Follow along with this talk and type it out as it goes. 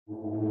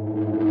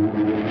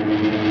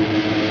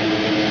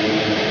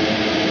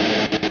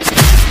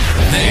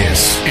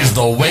is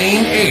the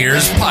Wayne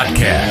Ayers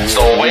Podcast.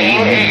 The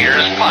Wayne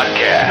Ayers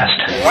Podcast.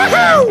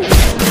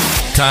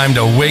 Woohoo! Time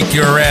to wake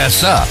your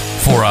ass up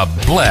for a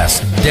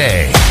blessed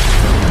day.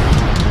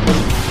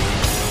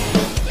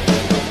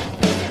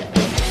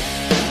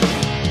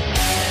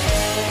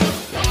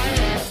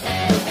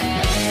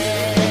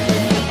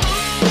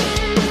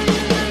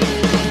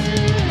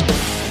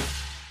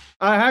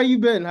 How you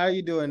been? How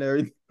you doing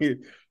there?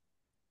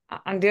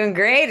 I'm doing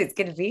great. It's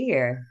good to be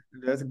here.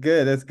 That's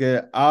good. That's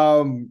good.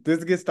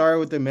 Let's get started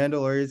with the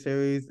Mandalorian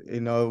series.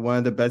 You know, one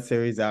of the best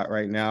series out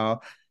right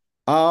now.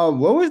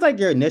 What was like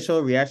your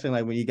initial reaction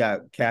like when you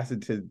got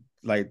casted to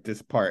like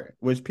this part,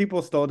 which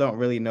people still don't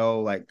really know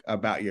like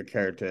about your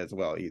character as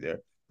well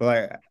either.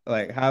 But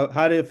like how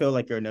did it feel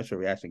like your initial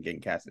reaction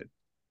getting casted?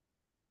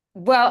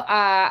 Well,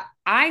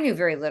 I knew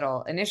very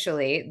little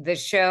initially. The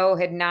show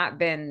had not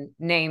been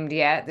named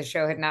yet. The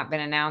show had not been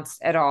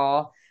announced at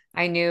all.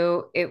 I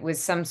knew it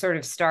was some sort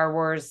of Star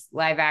Wars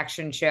live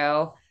action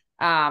show,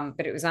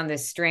 but it was on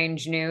this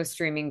strange new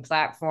streaming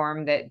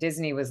platform that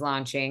Disney was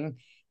launching.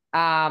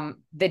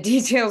 The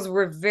details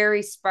were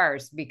very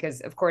sparse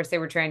because, of course, they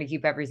were trying to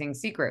keep everything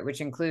secret,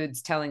 which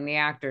includes telling the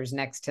actors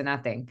next to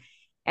nothing.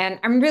 And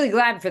I'm really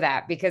glad for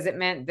that because it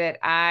meant that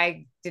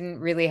I didn't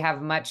really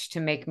have much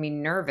to make me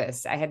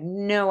nervous. I had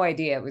no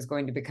idea it was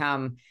going to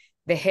become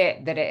the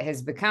hit that it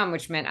has become,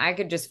 which meant I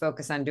could just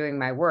focus on doing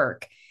my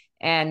work.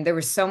 And there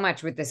was so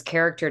much with this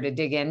character to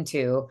dig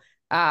into.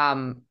 I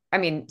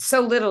mean,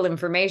 so little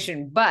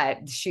information,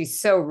 but she's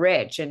so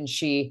rich and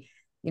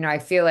I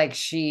feel like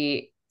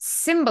she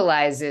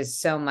symbolizes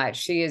so much.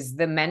 She is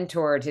the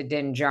mentor to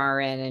Din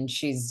Djarin, and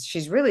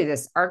she's really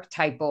this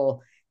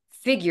archetypal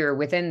figure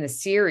within the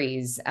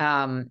series.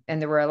 And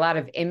there were a lot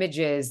of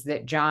images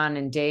that John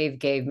and Dave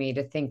gave me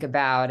to think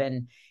about.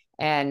 And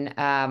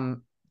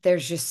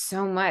there's just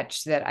so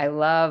much that I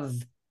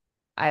love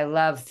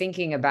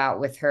thinking about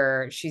with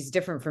her. She's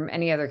different from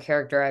any other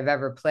character I've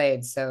ever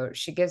played. So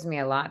she gives me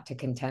a lot to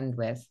contend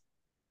with.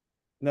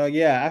 No,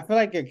 yeah, I feel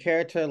like your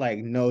character like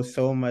knows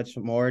so much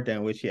more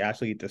than what she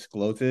actually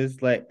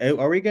discloses. Like,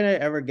 are we gonna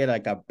ever get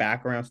like a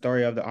background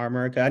story of the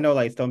armor? Because I know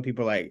like some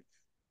people like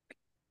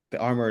the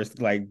armor is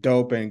like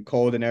dope and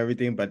cold and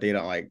everything, but they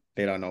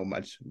don't know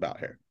much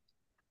about her.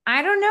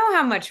 I don't know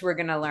how much we're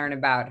going to learn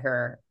about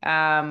her.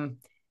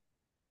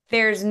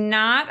 There's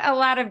not a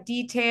lot of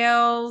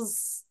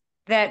details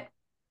that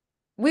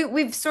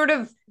we've sort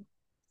of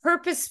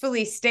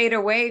purposefully stayed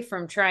away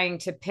from trying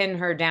to pin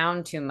her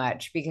down too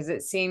much because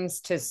it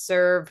seems to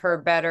serve her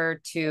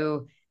better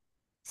to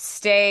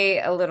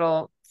stay a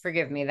little.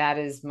 Forgive me, that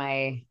is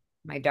my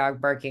dog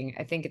barking.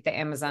 I think at the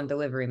Amazon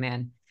delivery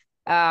man.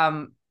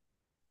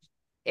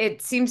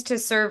 It seems to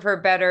serve her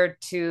better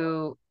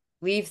to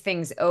leave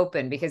things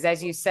open because,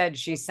 as you said,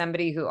 she's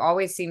somebody who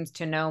always seems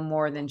to know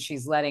more than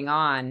she's letting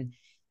on.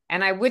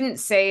 And I wouldn't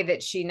say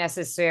that she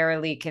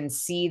necessarily can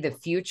see the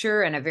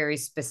future in a very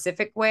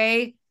specific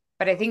way,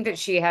 but I think that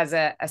she has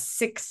a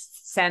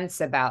sixth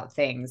sense about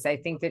things. I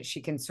think that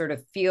she can sort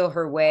of feel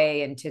her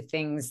way into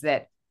things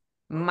that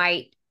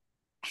might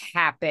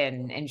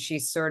happen, and she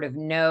sort of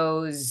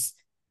knows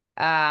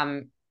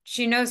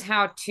she knows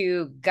how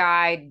to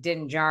guide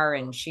Din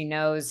Djarin. She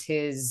knows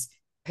his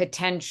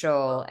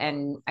potential,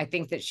 and I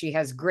think that she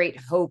has great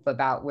hope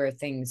about where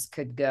things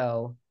could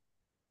go.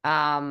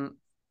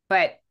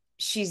 But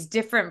she's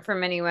different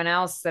from anyone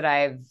else that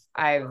I've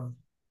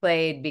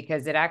played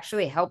because it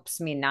actually helps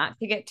me not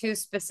to get too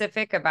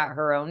specific about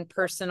her own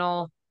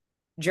personal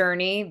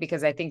journey,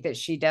 because I think that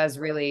she does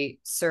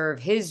really serve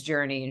his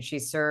journey, and she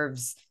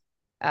serves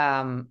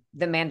the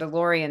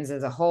Mandalorians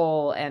as a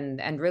whole,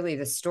 and really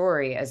the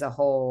story as a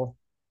whole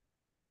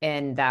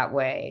in that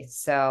way.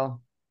 So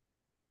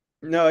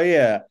No,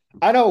 yeah.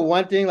 I know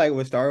one thing like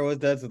what Star Wars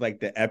does is like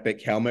the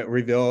epic helmet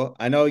reveal.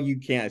 I know you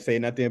can't say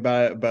nothing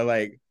about it, but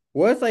like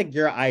what's like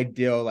your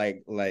ideal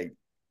like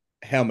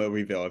helmet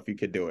reveal if you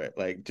could do it?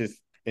 Like just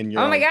in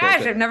your oh my own gosh, I've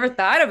character. never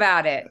thought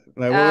about it.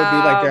 Like what would be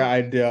like your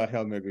ideal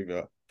helmet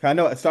reveal? I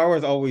know Star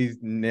Wars always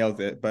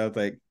nails it, but it's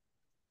like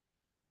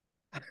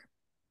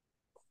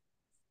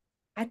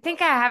I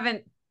think I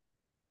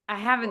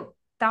haven't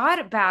thought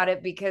about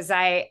it because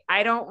I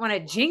don't want to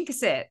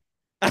jinx it.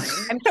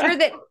 I'm sure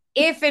that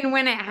if and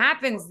when it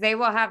happens, they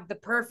will have the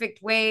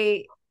perfect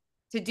way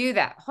to do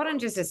that. Hold on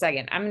just a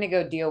second. I'm going to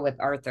go deal with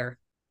Arthur.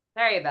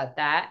 Sorry about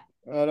that.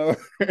 I don't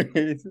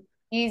know.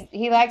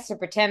 He likes to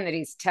pretend that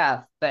he's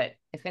tough, but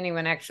if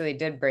anyone actually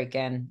did break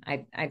in,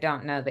 I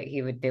don't know that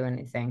he would do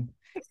anything.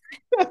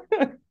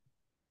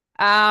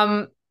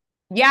 Um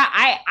yeah,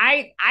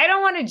 I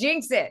don't want to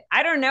jinx it.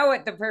 I don't know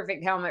what the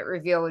perfect helmet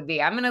reveal would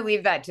be. I'm going to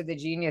leave that to the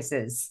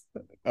geniuses.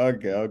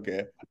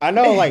 Okay. I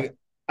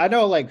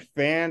know like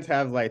fans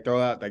have like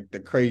throw out like the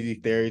crazy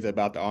theories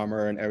about the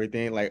armor and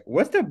everything. Like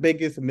what's the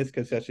biggest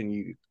misconception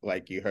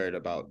you heard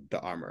about the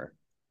armor?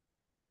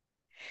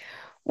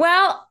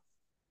 Well,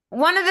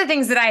 one of the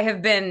things that I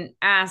have been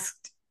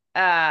asked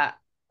a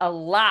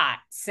lot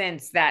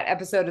since that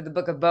episode of the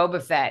Book of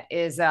Boba Fett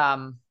is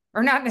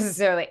or not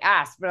necessarily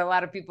asked, but a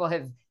lot of people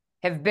have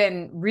have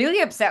been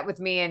really upset with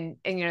me. And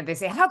you know, they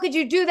say, how could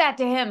you do that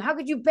to him? How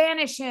could you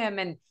banish him?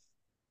 And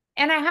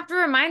I have to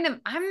remind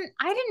them, I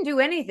didn't do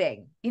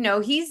anything. You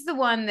know, he's the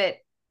one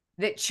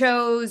that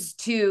chose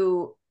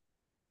to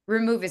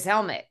remove his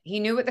helmet. He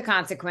knew what the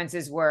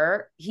consequences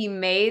were. He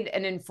made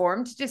an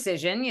informed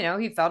decision. You know,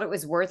 he felt it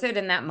was worth it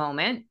in that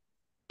moment.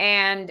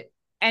 And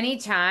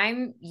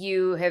anytime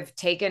you have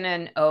taken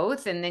an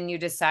oath and then you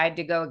decide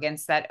to go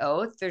against that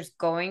oath, there's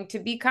going to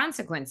be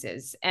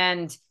consequences.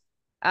 And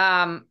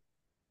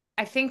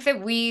I think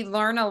that we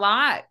learn a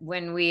lot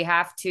when we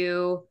have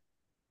to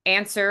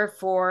answer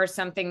for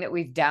something that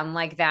we've done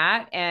like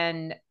that.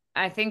 And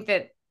I think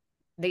that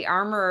the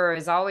armorer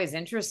is always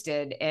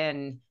interested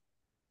in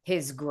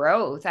his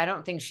growth. I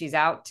don't think she's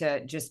out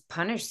to just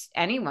punish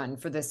anyone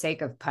for the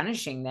sake of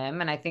punishing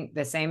them. And I think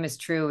the same is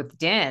true with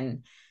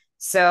Din.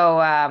 So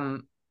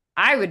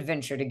I would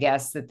venture to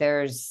guess that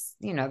there's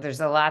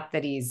a lot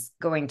that he's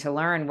going to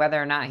learn,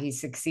 whether or not he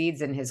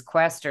succeeds in his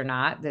quest or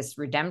not, this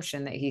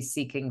redemption that he's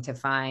seeking to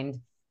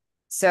find.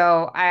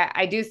 So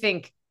I do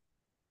think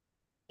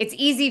it's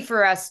easy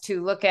for us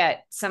to look at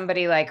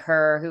somebody like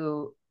her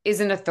who is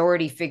an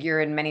authority figure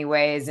in many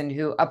ways and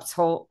who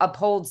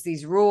upholds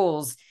these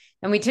rules.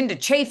 And we tend to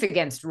chafe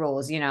against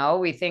rules. You know,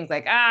 we think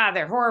like,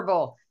 they're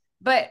horrible,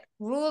 but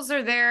rules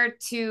are there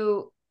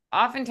to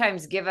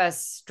oftentimes give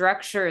us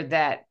structure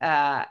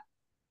that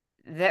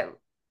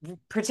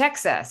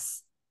protects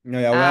us. No,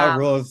 yeah, without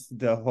rules,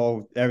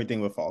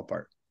 everything would fall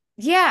apart.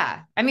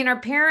 Yeah. I mean, our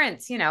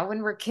parents, you know,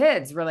 when we're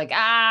kids, we're like,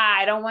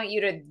 I don't want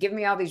you to give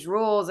me all these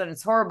rules and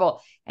it's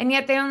horrible. And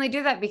yet they only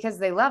do that because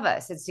they love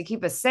us. It's to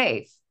keep us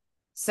safe.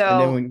 So,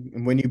 and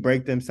then when you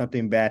break them,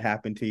 something bad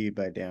happened to you,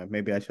 but damn,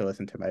 maybe I should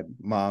listen to my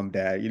mom,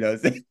 dad, you know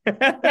what I'm saying?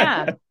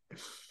 Yeah.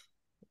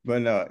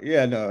 But no,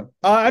 yeah, no.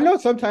 I know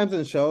sometimes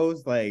in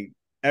shows, like,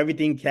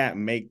 everything can't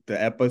make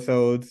the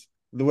episodes.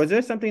 Was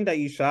there something that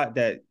you shot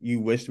that you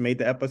wish made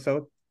the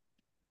episode?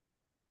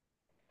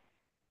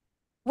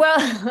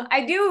 Well,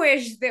 I do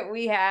wish that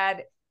we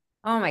had,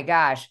 oh my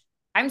gosh,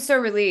 I'm so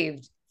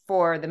relieved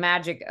for the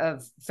magic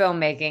of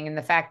filmmaking and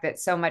the fact that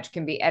so much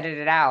can be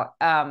edited out.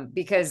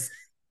 Because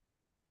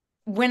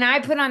when I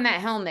put on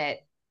that helmet,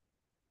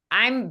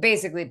 I'm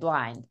basically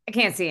blind. I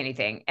can't see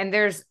anything. And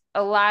there's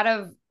a lot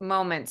of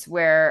moments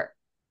where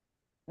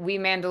we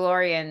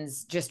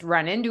Mandalorians just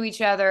run into each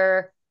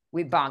other.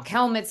 We bonk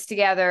helmets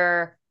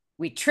together.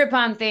 We trip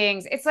on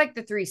things. It's like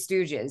the Three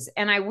Stooges.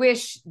 And I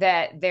wish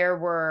that there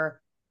were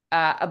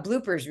a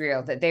bloopers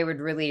reel that they would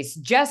release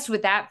just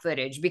with that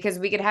footage, because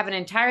we could have an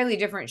entirely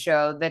different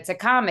show that's a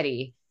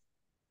comedy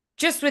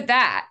just with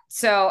that.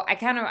 So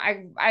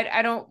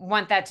I don't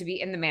want that to be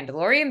in The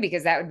Mandalorian,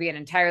 because that would be an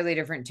entirely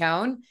different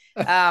tone.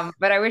 But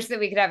I wish that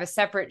we could have a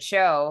separate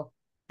show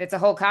that's a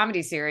whole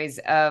comedy series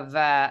of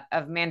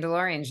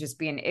Mandalorians just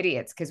being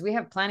idiots, because we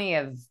have plenty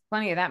of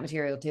that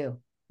material too.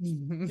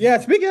 Yeah,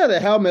 speaking of the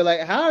helmet,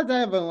 like, how does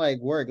that even like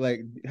work? Like,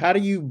 how do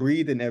you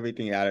breathe and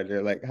everything out of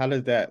there? Like, how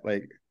does that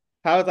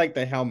how's like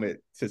the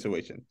helmet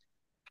situation?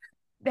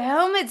 The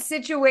helmet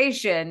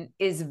situation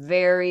is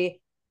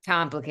very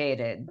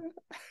complicated.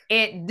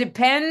 It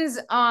depends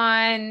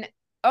on,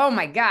 oh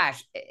my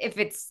gosh, if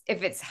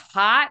it's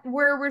hot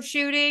where we're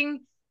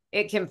shooting,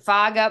 it can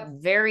fog up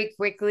very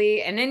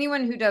quickly. And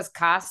anyone who does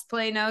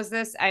cosplay knows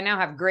this. I now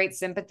have great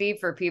sympathy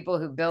for people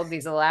who build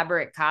these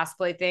elaborate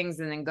cosplay things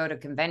and then go to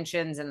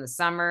conventions in the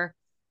summer.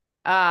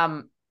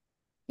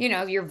 You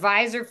know, your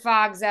visor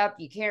fogs up.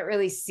 You can't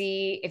really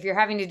see. If you're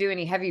having to do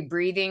any heavy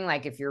breathing,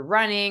 like if you're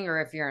running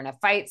or if you're in a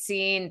fight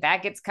scene,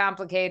 that gets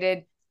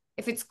complicated.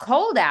 If it's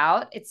cold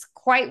out, it's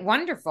quite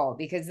wonderful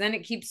because then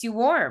it keeps you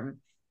warm.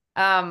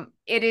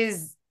 It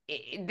is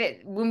that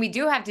when we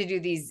do have to do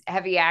these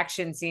heavy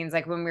action scenes,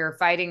 like when we were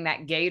fighting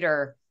that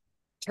gator,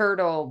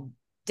 turtle,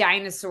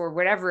 dinosaur,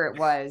 whatever it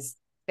was,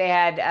 they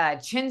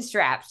had chin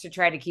straps to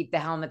try to keep the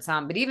helmets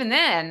on. But even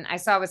then, I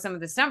saw with some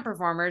of the stunt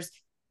performers,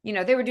 you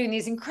know, they were doing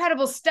these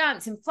incredible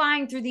stunts and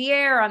flying through the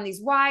air on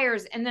these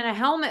wires, and then a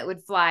helmet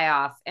would fly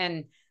off.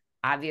 And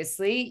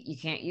obviously, you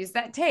can't use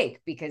that take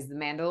because the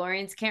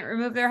Mandalorians can't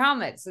remove their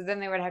helmets. So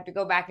then they would have to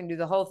go back and do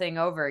the whole thing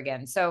over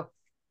again. So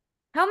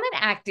helmet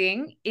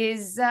acting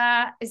is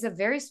a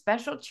very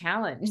special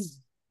challenge.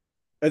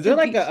 Is there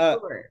like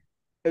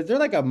is there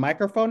like a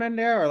microphone in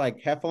there or like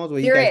headphones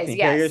where you guys can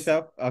hear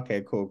yourself?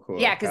 Okay, cool.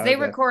 Yeah, because they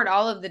record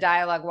all of the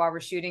dialogue while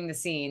we're shooting the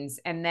scenes,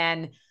 and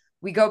then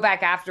we go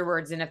back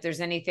afterwards, and if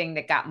there's anything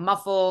that got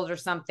muffled or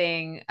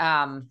something,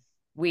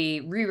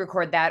 we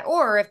re-record that.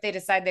 Or if they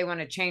decide they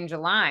want to change a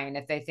line,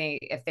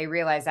 if they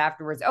realize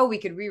afterwards, oh, we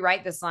could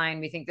rewrite this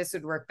line, we think this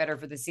would work better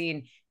for the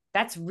scene,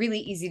 that's really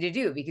easy to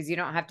do because you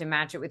don't have to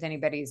match it with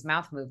anybody's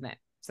mouth movement.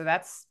 So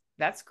that's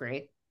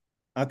great.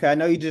 Okay, I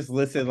know you just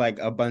listed like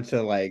a bunch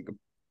of like,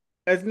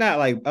 it's not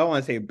like, I don't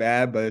want to say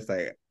bad, but it's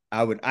like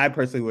I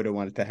personally would have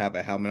wanted to have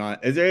a helmet on.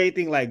 Is there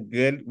anything like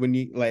good when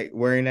you like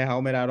wearing a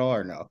helmet at all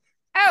or no?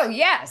 Oh,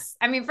 yes.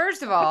 I mean,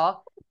 first of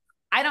all,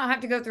 I don't have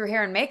to go through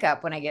hair and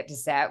makeup when I get to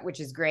set, which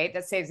is great.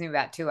 That saves me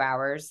about 2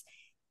 hours.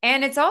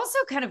 And it's also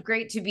kind of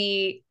great to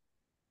be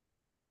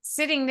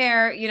sitting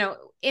there,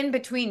 in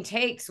between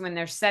takes when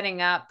they're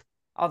setting up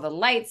all the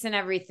lights and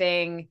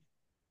everything,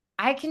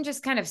 I can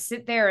just kind of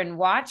sit there and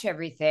watch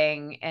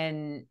everything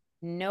and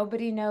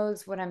nobody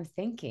knows what I'm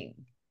thinking.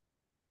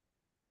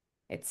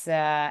 It's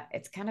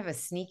kind of a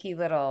sneaky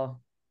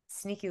little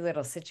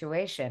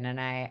situation,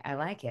 and I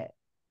like it.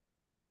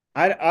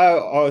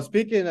 Oh,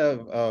 speaking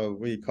of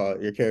what do you call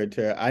it, your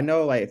character, I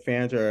know like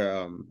fans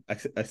are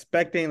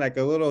expecting like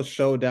a little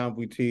showdown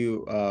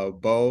between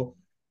Bo.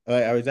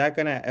 Like, is that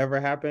gonna ever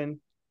happen?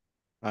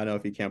 I don't know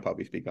if you can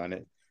probably speak on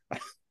it.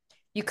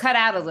 You cut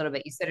out a little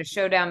bit. You said a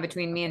showdown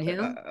between me and who?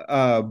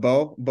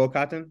 Bo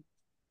Cotton,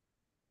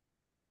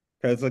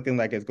 because it's looking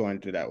like it's going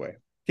to that way.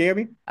 Can you hear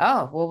me?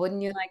 Oh, well,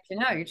 wouldn't you like to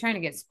know? You're trying to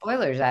get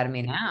spoilers out of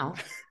me now.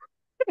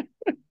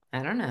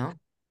 I don't know.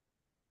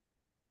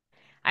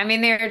 I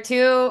mean, they're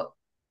two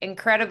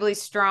incredibly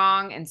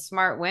strong and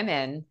smart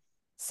women.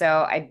 So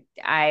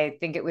I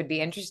think it would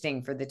be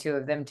interesting for the two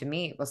of them to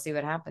meet. We'll see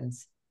what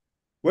happens.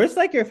 Where's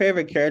like your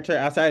favorite character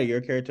outside of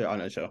your character on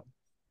the show?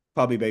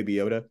 Probably Baby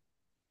Yoda.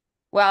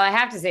 Well, I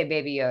have to say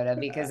Baby Yoda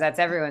because that's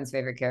everyone's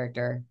favorite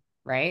character,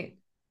 right?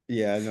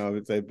 Yeah, no,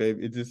 it's like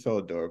baby, it's just so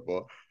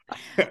adorable.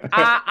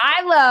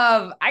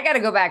 I got to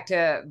go back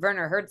to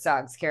Werner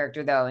Herzog's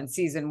character though in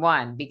season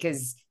 1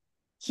 because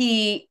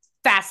he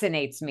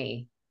fascinates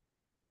me.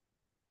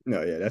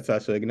 No, yeah, that's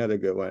actually like another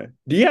good one.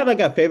 Do you have like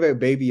a favorite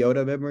Baby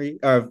Yoda memory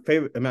or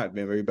favorite not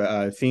memory,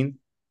 but scene?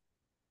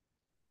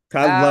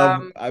 'Cause I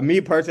love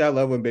me personally. I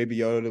love when Baby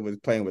Yoda was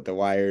playing with the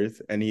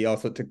wires, and he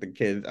also took the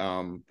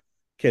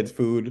kids'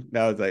 food.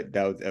 That was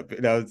epic.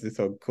 That was just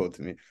so cool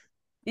to me.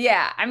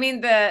 Yeah, I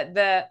mean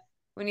the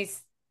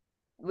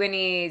when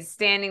he's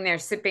standing there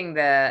sipping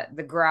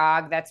the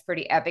grog, that's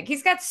pretty epic.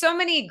 He's got so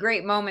many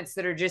great moments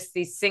that are just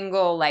these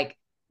single like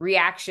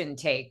reaction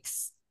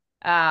takes.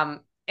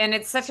 And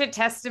it's such a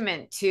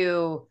testament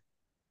to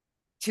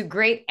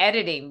great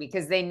editing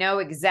because they know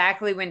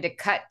exactly when to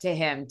cut to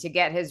him to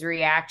get his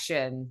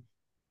reaction,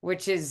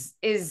 which is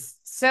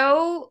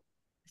so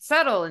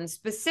subtle and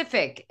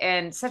specific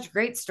and such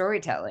great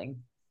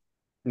storytelling.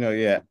 No,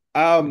 yeah.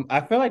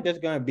 I feel like there's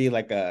gonna be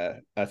like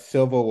a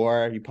civil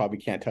war. You probably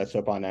can't touch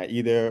up on that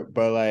either.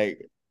 But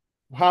like,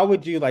 how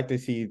would you like to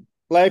see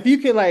like if you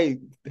could like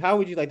how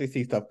would you like to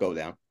see stuff go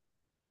down?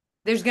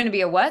 There's going to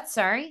be a what?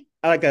 Sorry?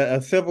 Like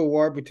a civil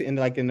war between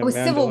like in the Oh, a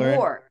civil Mandalorian.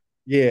 war.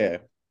 Yeah.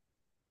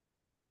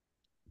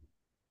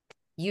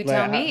 You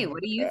tell Like me.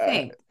 What do you uh,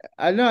 think?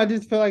 I know I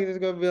just feel like there's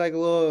gonna be like a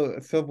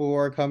little civil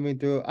war coming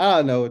through. I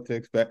don't know what to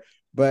expect.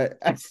 But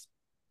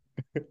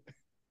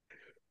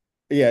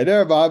yeah,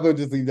 never mind. We'll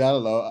just leave that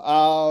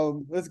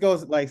alone. Let's go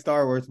like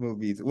Star Wars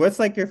movies. What's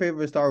like your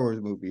favorite Star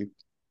Wars movie?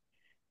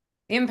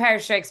 The Empire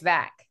Strikes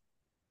Back.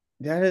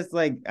 That is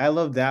like I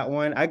love that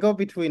one. I go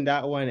between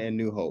that one and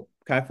New Hope.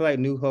 I feel like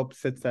New Hope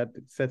sets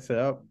it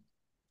up.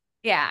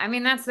 Yeah, I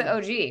mean that's the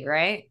OG,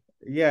 right?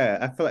 Yeah,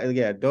 I feel like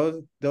yeah,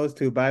 those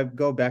two, but I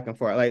go back and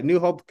forth. Like New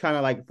Hope kind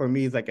of like for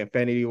me is like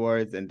Infinity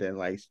Wars, and then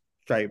like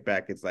Strike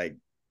Back is like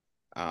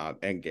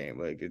Endgame.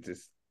 Like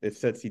it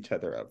sets each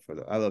other up for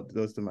the I love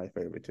those are my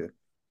favorite too.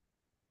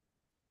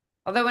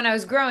 Although when I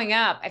was growing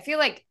up, I feel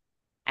like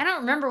I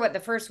don't remember what the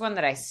first one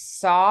that I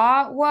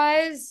saw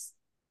was,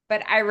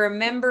 but I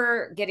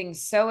remember getting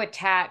so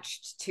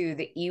attached to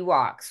the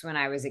Ewoks when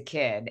I was a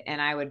kid,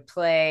 and I would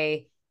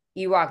play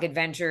Ewok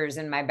adventures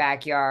in my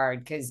backyard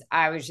because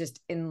I was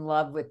just in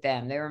love with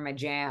them. They were my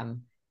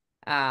jam.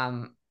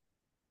 Um,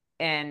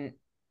 and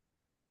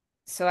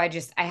so I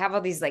have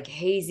all these like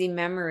hazy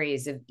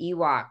memories of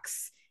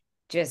Ewoks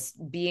just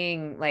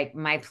being like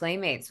my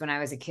playmates when I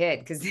was a kid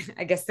because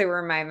I guess they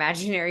were my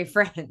imaginary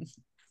friends.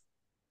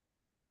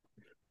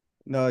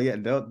 No, yeah,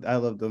 I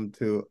love them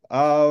too.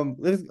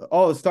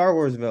 Star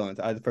Wars villains.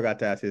 I forgot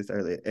to ask you this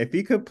earlier. If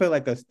you could put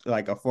like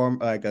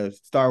a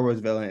Star Wars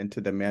villain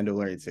into the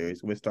Mandalorian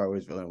series, which Star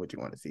Wars villain would you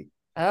want to see?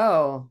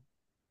 Oh,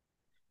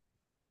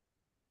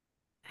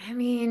 I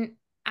mean,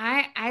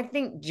 I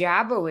think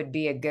Jabba would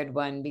be a good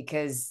one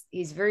because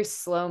he's very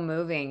slow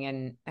moving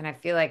and I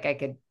feel like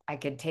I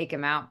could take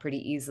him out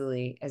pretty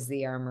easily as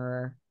the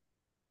armorer.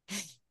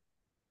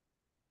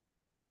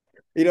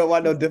 You don't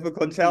want no He's an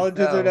difficult easy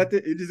challenges or foe.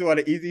 nothing. You just want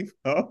an easy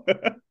flow.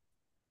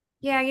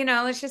 Yeah,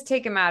 let's just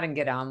take him out and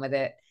get on with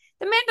it.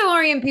 The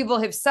Mandalorian people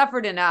have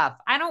suffered enough.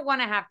 I don't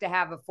want to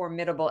have a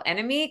formidable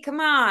enemy. Come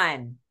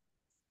on.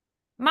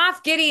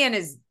 Moff Gideon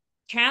is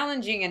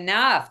challenging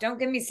enough. Don't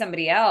give me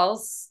somebody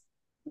else.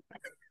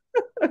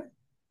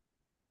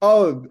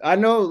 Oh, I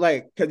know,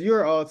 like, because you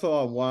were also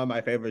on one of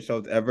my favorite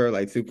shows ever,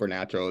 like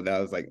Supernatural. That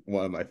was like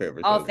one of my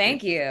favorite Oh, shows,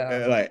 thank you.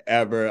 like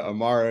ever.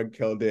 Amara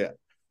killed it.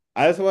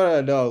 I just want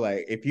to know,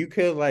 like, if you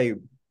could like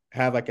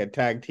have like a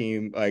tag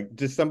team, like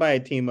just somebody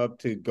team up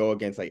to go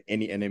against like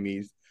any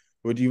enemies,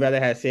 would you rather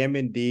have Sam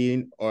and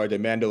Dean or the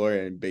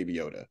Mandalorian and Baby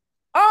Yoda?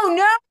 Oh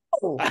no.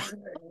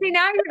 See,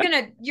 now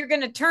you're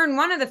gonna turn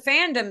one of the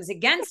fandoms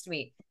against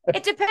me.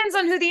 It depends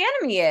on who the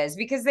enemy is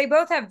because they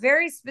both have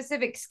very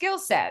specific skill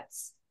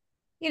sets.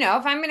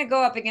 If I'm gonna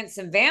go up against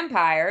some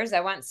vampires,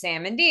 I want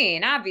Sam and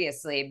Dean,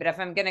 obviously. But if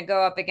I'm gonna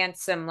go up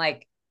against some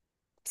like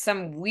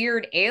some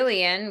weird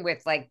alien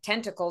with like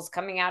tentacles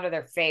coming out of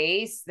their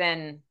face,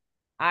 then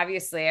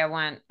obviously I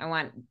want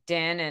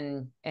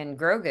Din and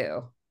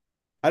Grogu.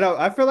 I know.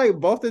 I feel like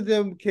both of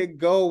them can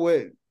go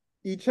with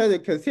each other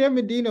because Sam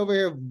and Dean over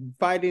here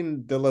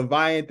fighting the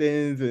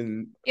Leviathans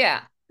and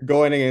Yeah.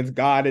 going against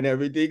God and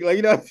everything.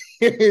 Like, so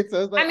it's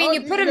I like, mean, oh,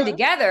 you put them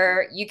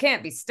together, you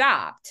can't be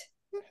stopped.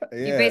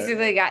 You yeah.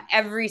 basically got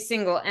every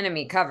single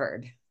enemy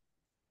covered.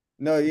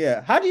 No,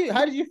 yeah. How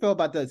did you feel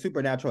about the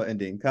supernatural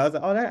ending? Cause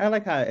I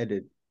like how it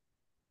ended.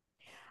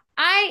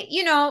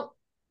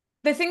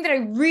 The thing that I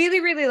really,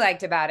 really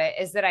liked about it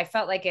is that I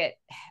felt like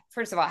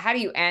first of all, how do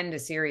you end a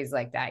series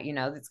like that?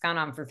 That's gone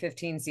on for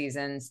 15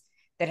 seasons,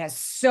 that has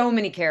so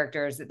many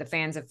characters that the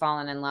fans have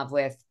fallen in love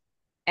with,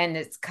 and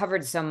it's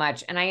covered so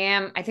much. And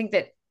I think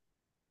that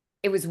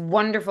it was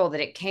wonderful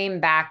that it came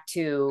back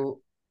to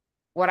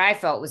what I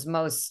felt was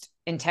most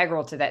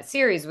integral to that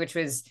series, which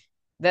was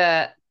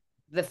the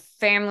the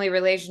family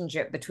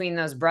relationship between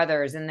those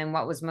brothers, and then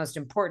what was most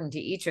important to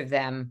each of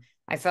them.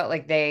 I felt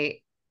like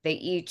they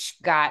each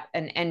got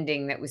an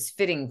ending that was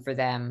fitting for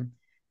them.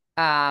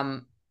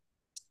 Um,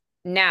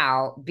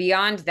 Now,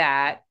 beyond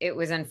that, it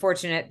was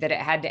unfortunate that it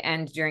had to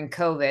end during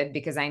COVID,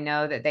 because I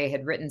know that they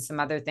had written some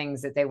other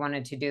things that they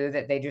wanted to do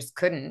that they just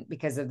couldn't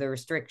because of the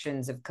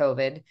restrictions of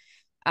COVID.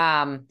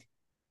 Um,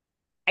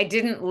 I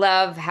didn't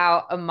love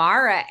how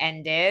Amara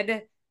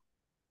ended.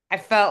 I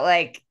felt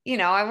like,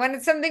 I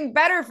wanted something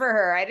better for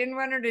her. I didn't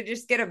want her to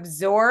just get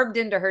absorbed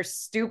into her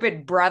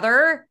stupid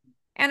brother.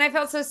 And I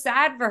felt so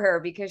sad for her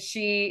because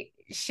she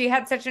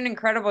had such an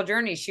incredible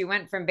journey. She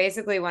went from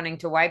basically wanting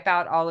to wipe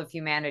out all of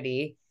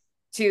humanity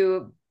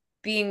to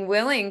being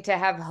willing to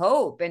have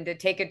hope and to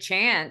take a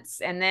chance.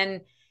 And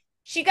then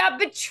she got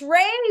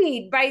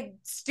betrayed by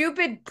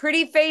stupid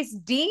pretty face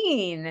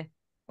Dean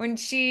when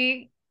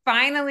she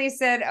finally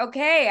said,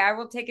 okay, I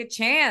will take a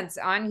chance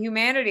on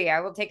humanity. I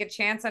will take a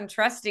chance on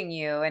trusting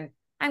you. And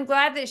I'm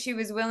glad that she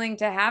was willing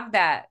to have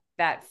that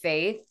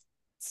faith.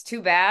 It's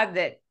too bad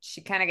that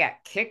she kind of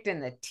got kicked in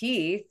the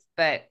teeth,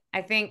 but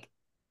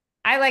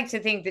I like to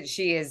think that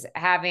she is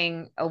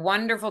having a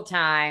wonderful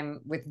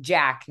time with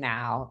Jack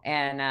now,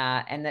 and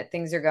that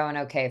things are going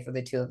okay for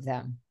the two of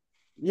them.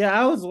 Yeah,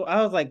 I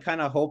was like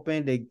kind of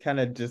hoping they kind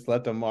of just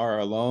let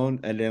Amara alone,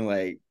 and then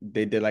like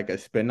they did like a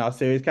spin-off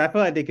series. 'Cause I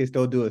feel like they could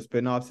still do a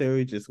spin-off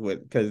series just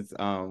with because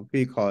what do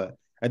you call it?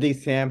 I think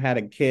Sam had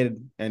a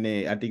kid, and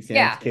then I think Sam's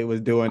Yeah. kid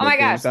was doing Oh the my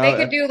thing. gosh, So they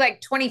could do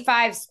like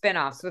 25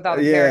 spin-offs with all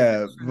the yeah,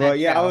 characters from but that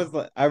yeah, I show.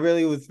 was I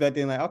really was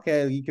expecting like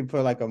okay, you can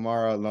put like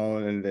Amara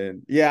alone, and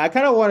then yeah, I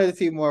kind of wanted to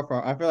see more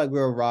from. I feel like we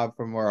were robbed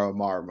from more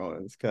Amara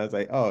moments because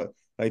like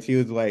like she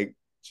was like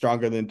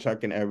stronger than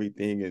Chuck and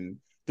everything, and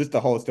just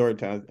the whole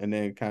storytelling, and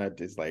then kind of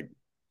just like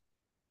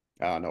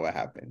I don't know what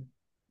happened.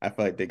 I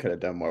feel like they could have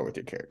done more with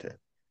your character.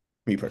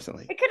 Me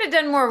personally. They could have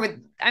done more with,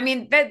 I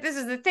mean, that this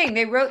is the thing.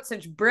 They wrote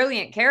such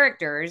brilliant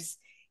characters,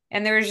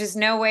 and there was just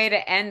no way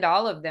to end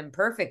all of them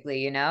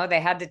perfectly. They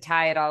had to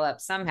tie it all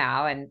up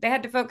somehow, and they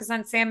had to focus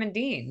on Sam and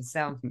Dean.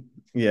 So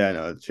Yeah, I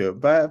know it's true.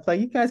 But like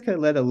you guys could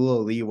let a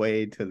little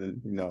leeway to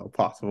the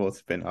possible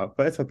spin-off,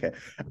 but it's okay.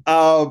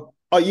 Oh,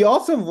 you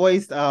also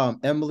voiced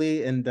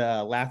Emily in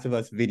the Last of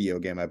Us video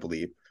game, I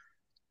believe.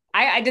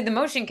 I did the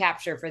motion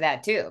capture for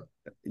that too.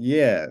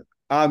 Yeah.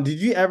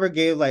 Did you ever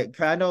give like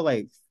I know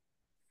like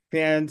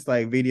fans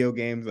like video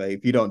games, like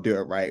if you don't do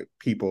it right,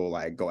 people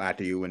like go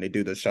after you when they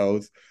do the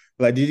shows.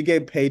 Like, did you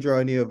give Pedro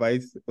any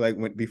advice like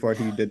before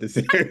he did the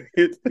series?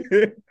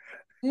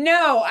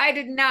 No, I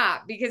did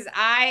not, because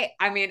I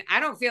mean, I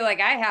don't feel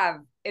like I have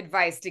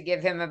advice to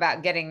give him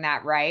about getting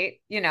that right.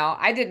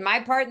 I did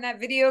my part in that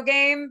video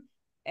game,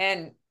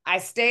 and I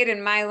stayed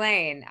in my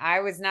lane.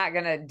 I was not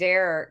going to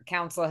dare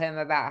counsel him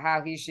about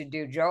how he should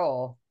do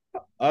Joel.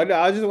 Oh no,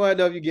 I just want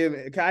to know if you give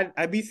it.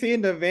 I be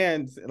seeing the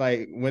fans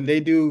like when they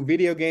do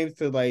video games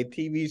to like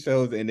TV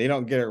shows and they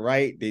don't get it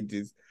right, they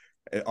just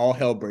all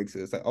hell breaks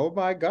loose. It's like, oh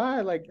my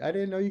god, like I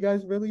didn't know you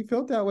guys really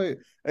felt that way.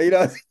 So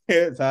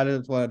I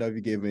just want to know if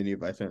you gave me any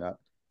advice or not.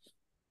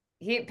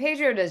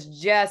 Pedro does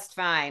just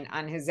fine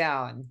on his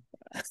own.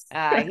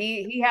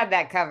 He had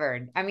that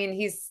covered. I mean,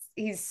 he's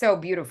so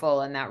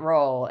beautiful in that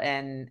role,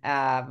 and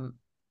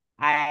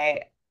I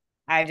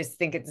I just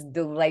think it's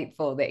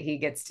delightful that he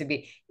gets to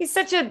be. He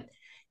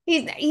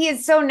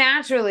is so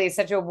naturally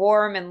such a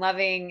warm and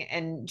loving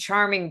and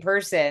charming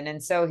person,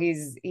 and so he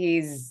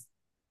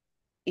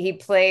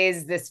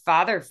plays this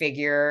father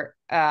figure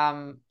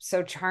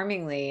so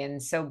charmingly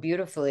and so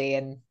beautifully,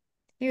 and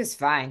he was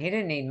fine. He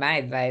didn't need my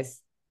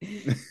advice.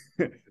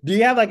 Do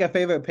you have like a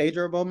favorite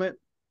Pedro moment,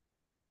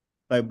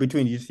 like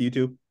between you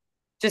two?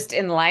 Just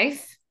in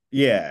life.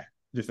 Yeah,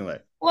 just in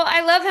like Well,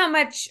 I love how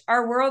much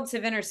our worlds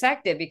have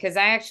intersected, because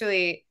I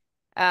actually,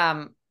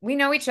 we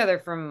know each other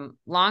from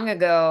long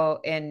ago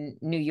in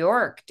New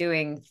York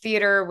doing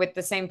theater with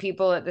the same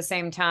people at the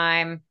same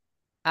time.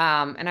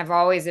 And I've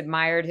always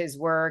admired his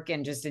work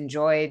and just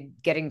enjoyed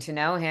getting to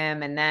know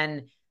him. And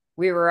then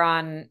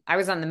I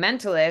was on The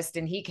Mentalist,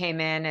 and he came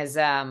in as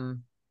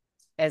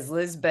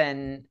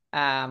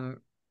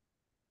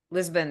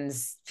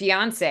Lisbon's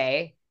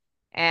fiance.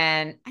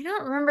 And I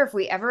don't remember if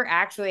we ever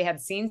actually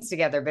had scenes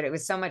together, but it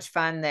was so much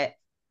fun that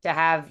to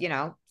have,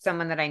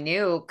 someone that I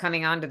knew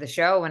coming onto the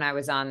show when I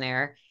was on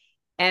there.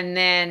 And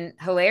then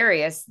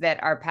hilarious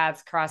that our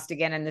paths crossed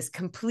again in this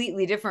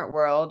completely different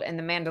world in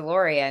The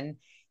Mandalorian.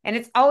 And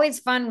it's always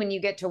fun when you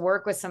get to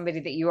work with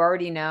somebody that you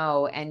already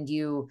know and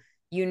you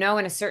know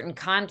in a certain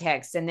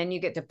context, and then you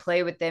get to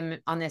play with them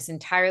on this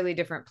entirely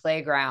different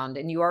playground,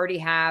 and you already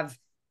have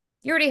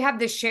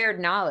this shared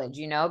knowledge,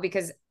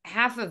 because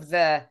half of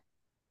the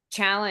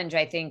challenge,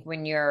 I think,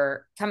 when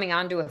you're coming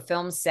onto a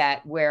film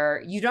set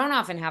where you don't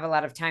often have a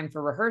lot of time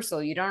for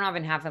rehearsal, you don't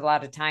often have a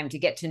lot of time to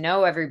get to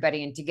know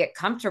everybody and to get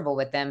comfortable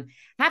with them.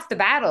 Half the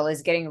battle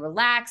is getting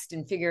relaxed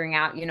and figuring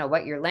out,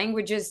 what your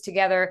language is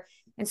together.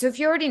 And so if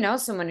you already know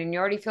someone and you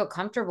already feel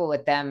comfortable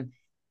with them,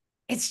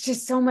 it's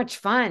just so much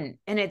fun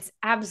and it's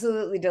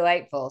absolutely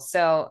delightful.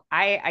 So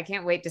I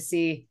can't wait to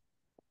see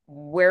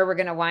where we're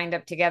going to wind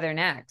up together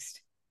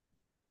next.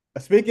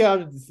 Speaking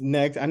of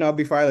next, I know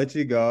before I let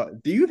you go,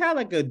 do you have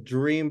like a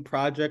dream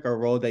project or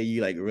role that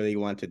you like really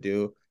want to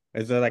do?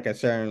 Is there like a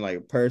certain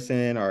like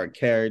person or a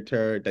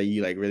character that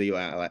you like really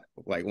like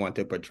want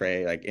to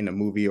portray like in a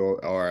movie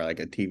or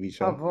like a TV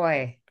Oh show?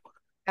 boy.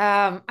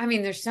 I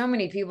mean, there's so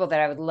many people that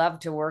I would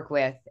love to work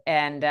with.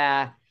 And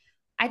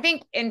I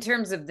think in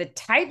terms of the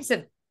types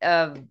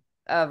of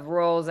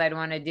roles I'd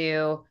want to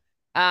do,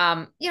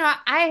 I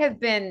have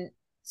been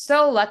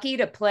so lucky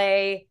to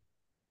play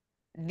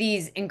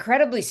these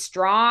incredibly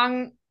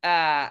strong,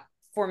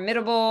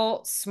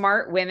 formidable,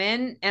 smart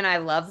women, and I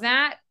love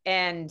that.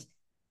 And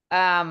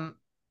um,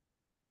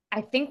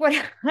 I think what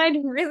I'd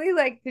really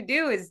like to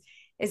do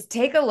is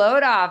take a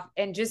load off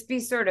and just be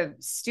sort of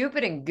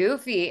stupid and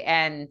goofy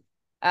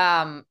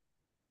um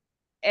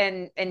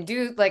and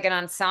do like an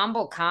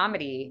ensemble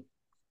comedy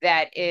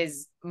that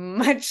is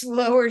much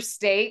lower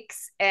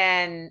stakes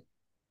and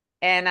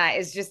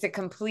it's just a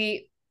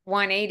complete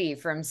 180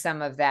 from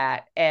some of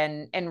that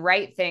and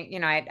write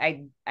thing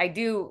I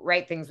do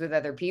write things with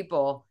other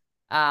people,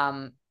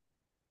 and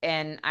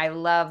I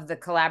love the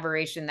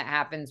collaboration that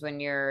happens when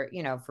you're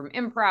from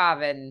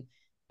improv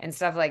and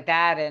stuff like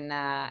that, and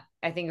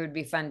I think it would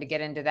be fun to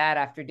get into that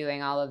after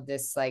doing all of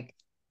this, like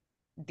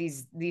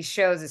these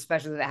shows,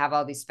 especially that have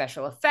all these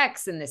special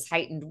effects in this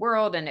heightened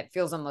world, and it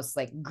feels almost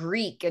like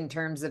Greek in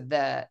terms of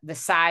the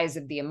size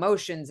of the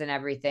emotions and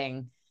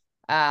everything.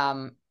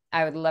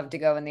 I would love to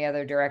go in the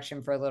other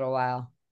direction for a little while.